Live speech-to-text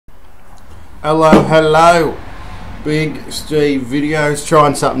Hello, BigSteve Vidoes,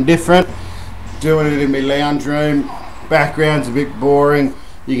 trying something different, doing it in my lounge room. Background's a bit boring.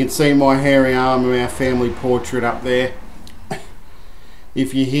 You can see my hairy arm and our family portrait up there.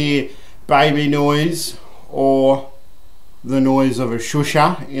 If you hear baby noise or the noise of a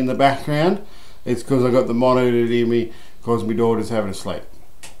shusher in the background, it's because I got the monitor near me because my daughter's having a sleep.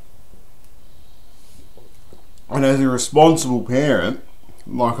 And as a responsible parent,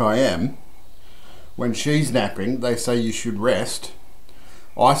 like I am, when she's napping, they say you should rest.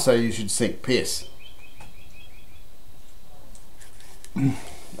 I say you should sink piss.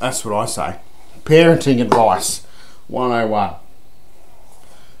 That's what I say. Parenting advice 101.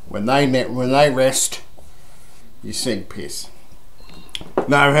 When they rest, you sink piss.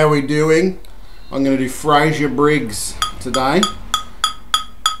 Now, how are we doing? I'm going to do Fraser Briggs today.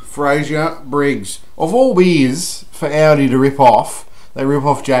 Fraser Briggs. Of all beers for Audi to rip off, they rip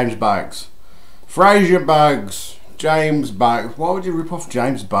off James Boag's. Fraser Boag's, James Boag's. Why would you rip off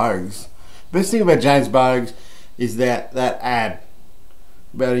James Boag's? Best thing about James Boag's is that ad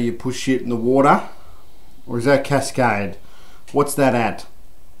about how you push shit in the water. Or is that Cascade? What's that ad?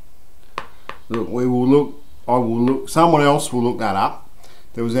 Look, I will look, someone else will look that up.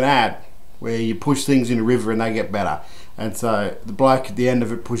 There was an ad where you push things in a river and they get better. And so the bloke at the end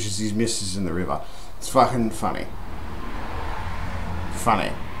of it pushes his missus in the river. It's fucking funny.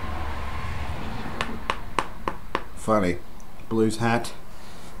 Funny. Blues hat.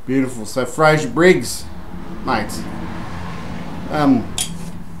 Beautiful. So Fraser Briggs, mates.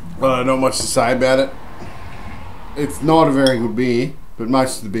 Well, not much to say about it. It's not a very good beer, but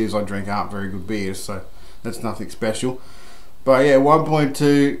most of the beers I drink aren't very good beers, so that's nothing special. But yeah,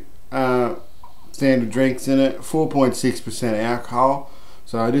 1.2 standard drinks in it, 4.6% alcohol,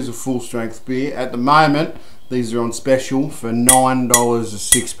 so it is a full strength beer. At the moment, these are on special for $9 a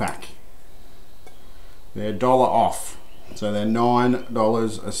six pack. They're $1 off, so they're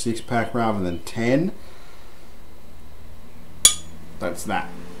 $9 a six pack rather than 10. That's that.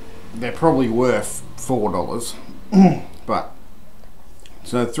 They're probably worth $4, but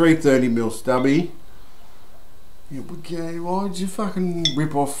so 330ml stubby. Yeah, okay, why did you fucking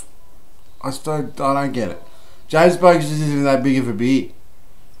rip off? I don't get it. James Boag's isn't even that big of a beer.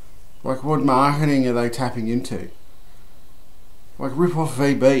 Like, what marketing are they tapping into? Like, rip off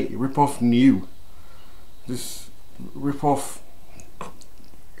VB, rip off New, just rip off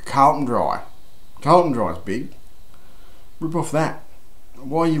Carlton Dry. Carlton Dry's big. Rip off that.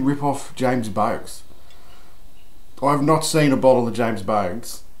 Why you rip off James Boag's? I've not seen a bottle of James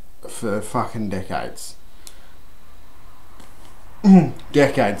Boag's for fucking decades.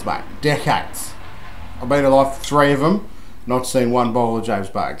 Decades, mate. Decades. I've been alive for 3 of them. Not seen one bottle of James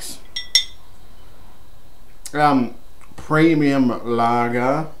Boag's. Premium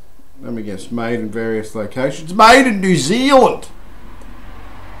lager. Let me guess. Made in various locations. Made in New Zealand.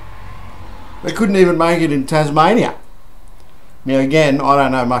 They couldn't even make it in Tasmania. Now again, I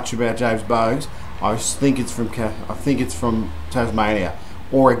don't know much about James Boag's. I think it's from Tasmania,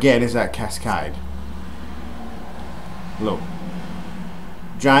 or again, is that Cascade? Look,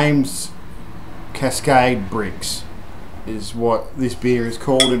 James Cascade Briggs is what this beer is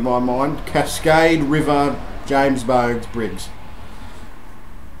called in my mind. Cascade River James Boag's Briggs.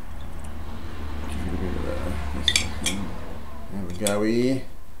 Give it a bit of that. There we go here.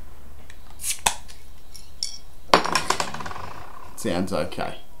 Sounds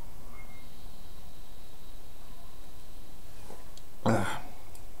okay.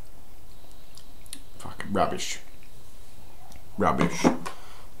 Fucking rubbish.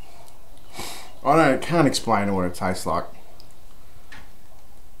 I can't explain what it tastes like.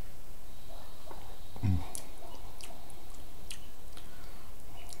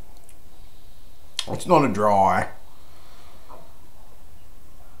 It's not a dry.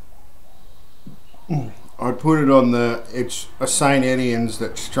 I'd put it on it's a St. Etienne's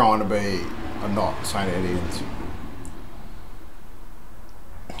that's trying to be a not St. Etienne's.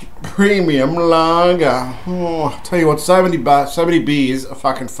 Premium lager. Oh, I'll tell you what, so many beers are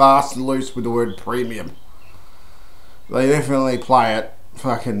fucking fast and loose with the word premium. They definitely play it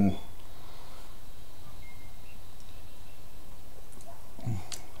fucking.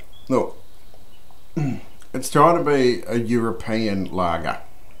 Look, it's trying to be a European lager,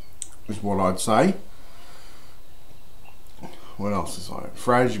 is what I'd say. What else is like?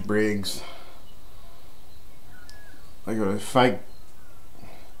 Fraser Briggs. They got a fake.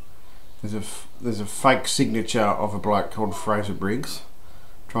 There's a fake signature of a bloke called Fraser Briggs,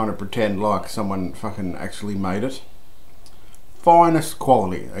 trying to pretend like someone fucking actually made it. Finest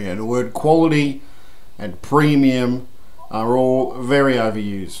quality. Again, the word quality and premium are all very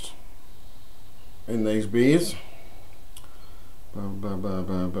overused. in these beers.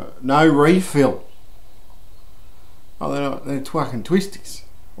 No refill. Oh, they're fucking twisties.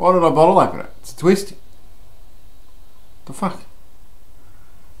 Why did I bottle open it? It's a twisty. The fuck?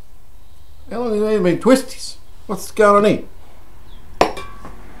 How long have they been twisties? What's going on here?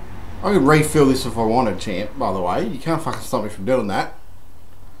 I could refill this if I wanted, champ, by the way. You can't fucking stop me from doing that.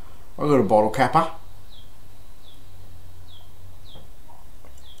 I got a bottle capper.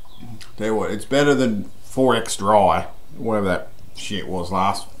 Tell you what, it's better than 4X dry, whatever that shit was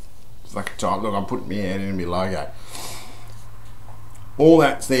last fucking time. Look, I'm putting my hand in my logo. All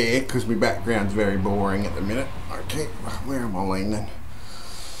that's there because my background's very boring at the minute. Okay, where am I leaning?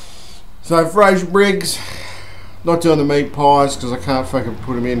 So Fraser Briggs, not doing the meat pies because I can't fucking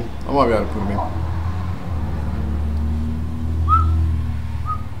put them in. I might be able to put them in.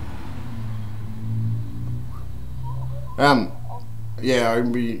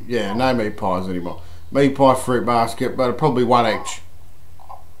 Yeah, no meat pies anymore. Meat pie fruit basket, but probably one each.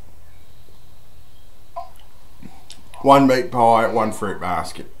 One meat pie, one fruit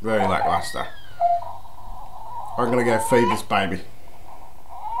basket. Very lackluster. I'm gonna go feed this baby.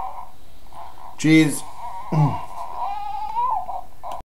 Cheers.